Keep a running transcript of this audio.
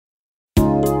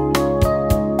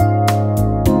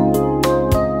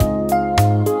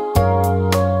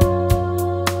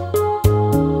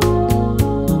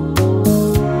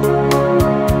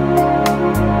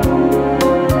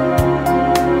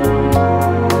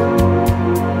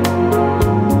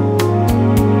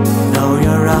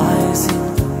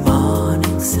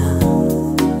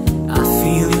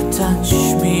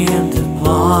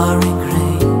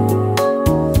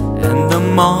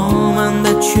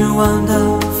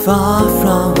far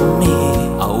from me.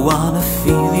 I wanna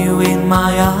feel you in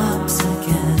my arms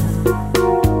again.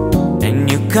 And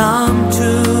you come to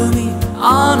me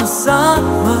on a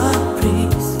summer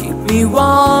breeze. Keep me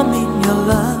warm in your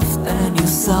love and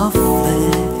your softly.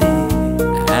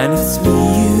 And it's me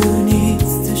you need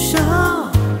to show.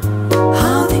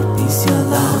 How deep is your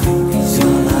love? Is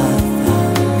your love? How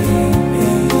deep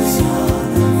is your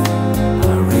love?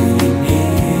 I really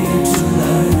need to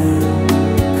learn.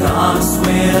 'Cause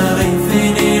we're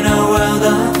living in a world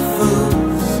of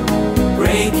fools,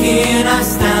 breaking us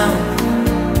down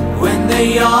when they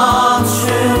all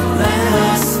should let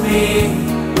us be.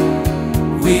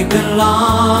 We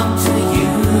belong to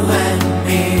you and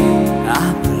me. I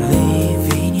believe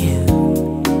in you.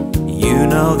 You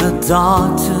know the door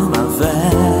to my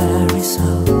very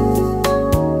soul.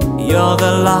 You're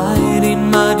the light in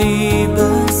my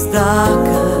deepest,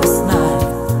 darkest night.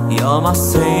 You're my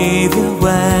savior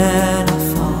when I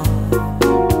fall.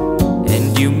 And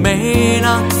you may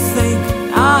not think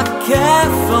I care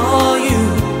for you,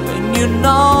 when you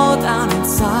know down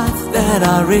inside that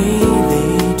I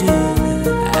really do.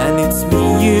 And it's me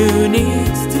you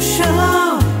need to show.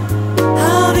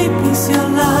 How deep is your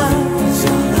love? Is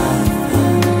your love?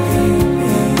 How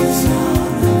deep is your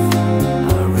love?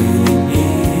 I really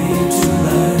need to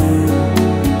learn.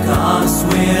 'Cause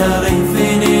we're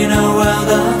living in a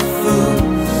world of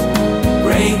fools,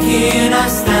 breaking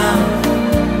us down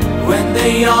when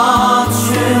they all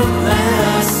should let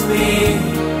us be.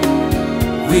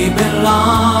 We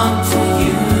belong to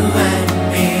you and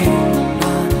me.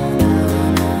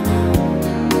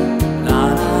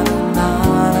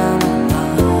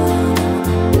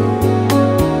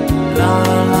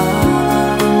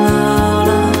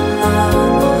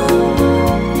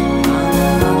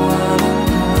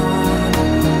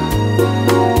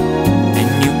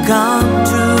 Come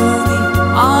to me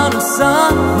on a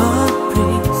summer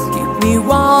breeze. Keep me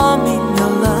warm in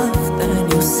your love and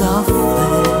your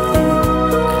softly.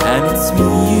 And it's me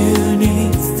you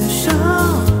need to show.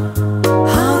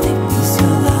 How deep is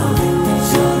your love? Is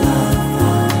your love?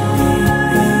 How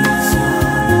deep is your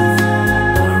love?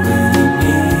 I really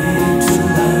need to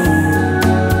learn.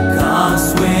 'Cause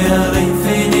we're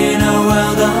living in a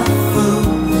world of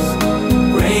fools,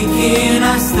 breaking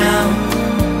us down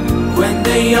when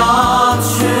they all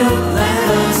should let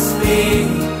us be.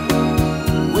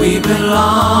 We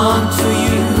belong to